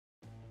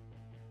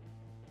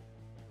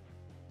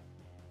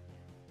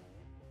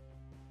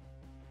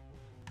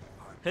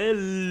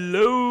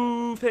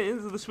Hello,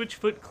 fans of the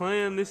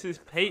SwitchfootClan. This is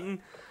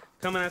Peyton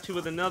coming at you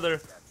with another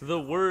The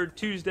Word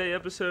Tuesday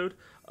episode.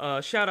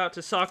 Shout out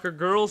to Soccer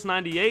Girls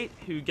 98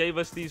 who gave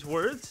us these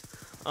words.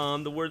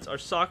 The words are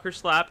soccer,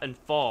 slap, and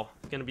fall.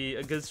 It's going to be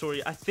a good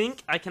story. I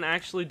think I can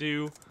actually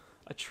do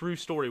a true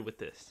story with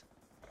this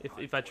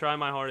if I try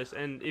my hardest.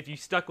 And if you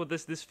stuck with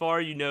this far,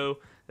 you know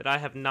that I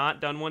have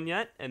not done one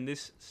yet, and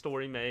this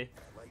story may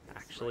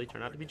actually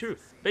turn out to be true.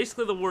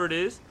 Basically, the word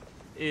is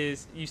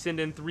you send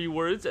in 3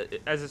 words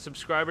as a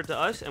subscriber to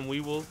us, and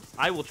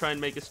I will try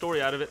and make a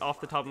story out of it off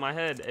the top of my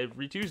head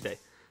every Tuesday.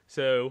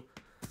 So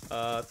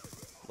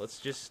let's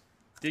just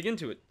dig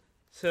into it.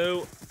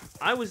 So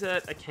I was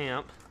at a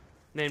camp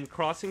named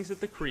Crossings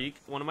at the Creek,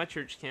 one of my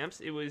church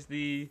camps. It was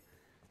the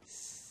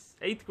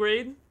 8th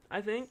grade,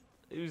 I think.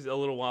 It was a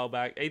little while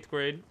back, 8th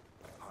grade,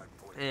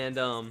 and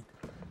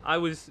I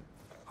was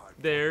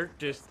there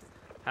just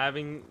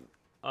having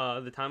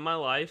the time of my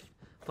life,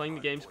 playing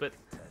the games, but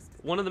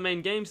one of the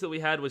main games that we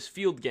had was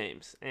field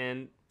games,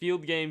 and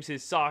field games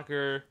is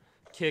soccer,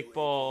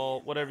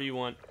 kickball, whatever you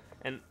want,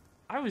 and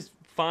I was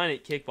fine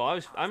at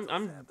kickball.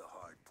 I'm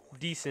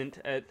decent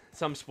at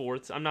some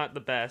sports. I'm not the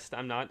best.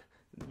 I'm not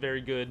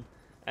very good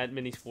at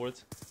many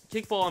sports.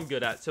 Kickball I'm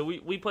good at, so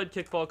we played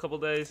kickball a couple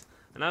days,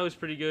 and I was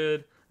pretty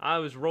good. I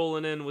was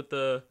rolling in with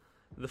the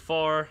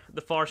far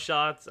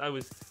shots. I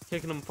was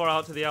kicking them far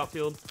out to the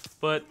outfield,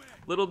 but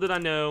little did I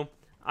know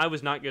I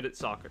was not good at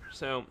soccer.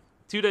 So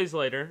 2 days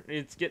later,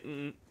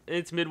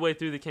 it's midway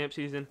through the camp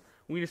season.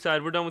 We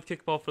decided we're done with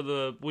kickball for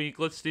the week.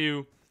 Let's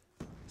do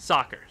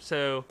soccer.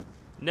 So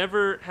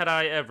never had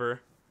I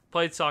ever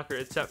played soccer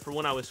except for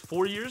when I was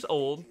 4 years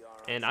old,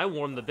 and I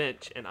warmed the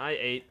bench and I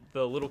ate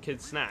the little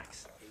kids'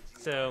 snacks.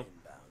 So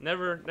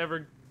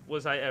never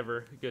was I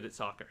ever good at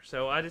soccer.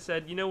 So I just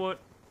said, you know what?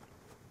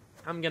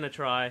 I'm gonna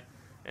try,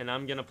 and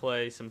I'm gonna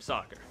play some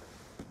soccer.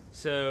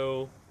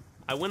 So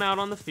I went out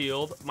on the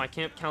field. My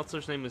camp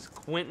counselor's name was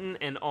Quentin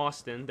and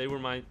Austin. They were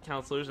my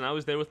counselors, and I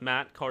was there with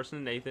Matt, Carson,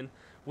 and Nathan.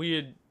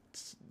 We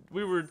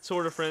were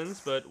sort of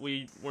friends, but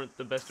we weren't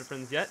the best of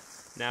friends yet.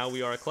 Now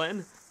we are a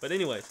clan. But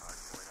anyways,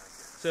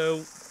 so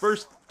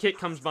first kick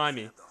comes by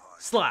me,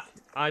 slap.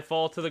 I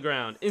fall to the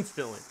ground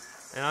instantly,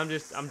 and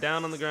I'm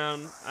down on the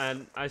ground,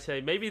 and I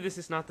say, maybe this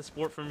is not the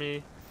sport for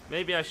me.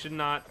 Maybe I should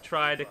not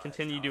try to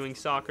continue doing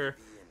soccer.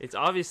 It's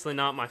obviously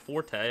not my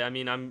forte. I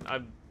mean,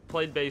 I've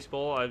played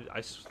baseball,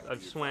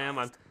 I've swam,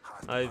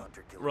 I've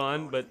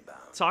run, but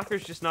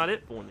soccer's just not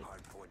it for me.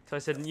 So I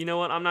said, you know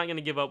what, I'm not going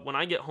to give up. When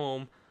I get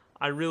home,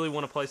 I really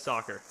want to play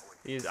soccer,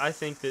 because I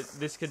think that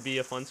this could be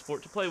a fun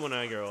sport to play when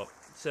I grow up.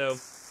 So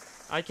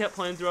I kept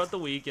playing throughout the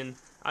week, and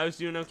I was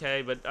doing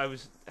okay, but I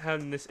was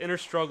having this inner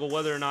struggle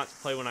whether or not to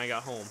play when I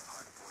got home.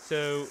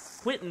 So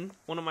Quentin,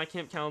 one of my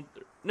camp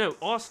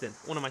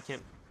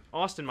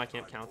Austin, my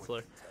camp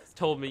counselor,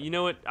 told me, you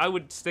know what, I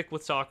would stick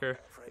with soccer.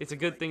 It's a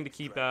good thing to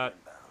keep at.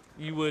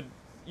 You're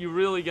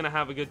really gonna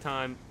have a good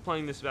time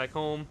playing this back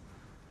home.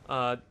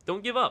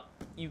 Don't give up.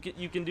 You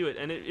can do it.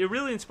 And it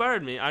really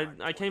inspired me.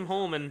 I came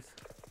home and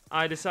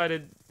I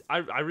decided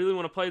I really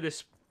want to play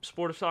this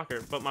sport of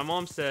soccer. But my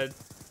mom said,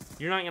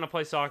 you're not gonna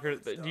play soccer.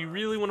 Do you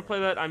really want to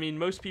play that? I mean,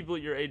 most people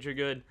at your age are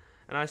good.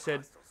 And I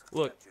said,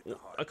 look,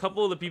 a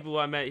couple of the people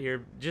I met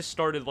here just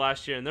started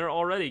last year, and they're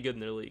already good in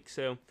their league.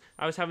 So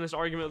I was having this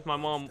argument with my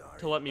mom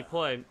to let me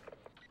play,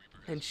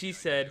 and she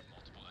said,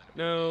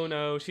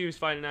 no, she was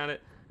fighting at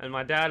it. And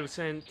my dad was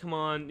saying, come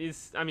on,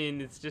 it's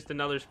just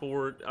another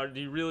sport. Do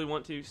you really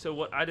want to? So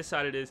what I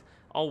decided is,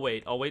 I'll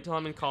wait till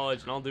I'm in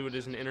college, and I'll do it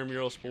as an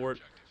intramural sport.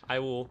 I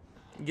will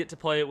get to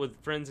play it with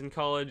friends in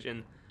college,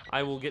 and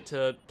I will get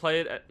to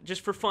play it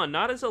just for fun.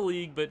 Not as a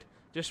league, but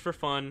just for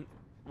fun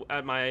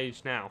at my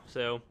age now.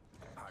 So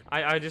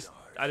I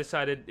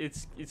decided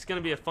it's going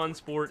to be a fun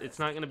sport. It's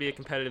not going to be a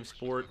competitive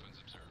sport.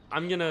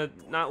 I'm going to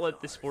not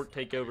let this sport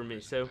take over me.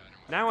 So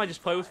now I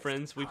just play with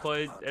friends. We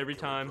play every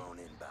time.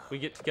 We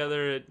get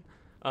together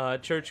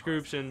at church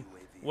groups and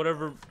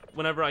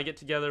whenever I get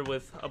together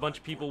with a bunch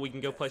of people, we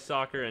can go play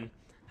soccer and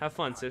have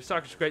fun. So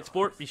soccer's a great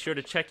sport. Be sure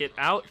to check it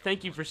out.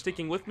 Thank you for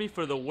sticking with me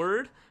for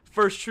the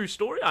first true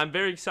story. I'm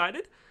very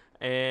excited.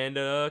 And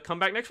come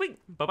back next week.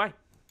 Bye-bye.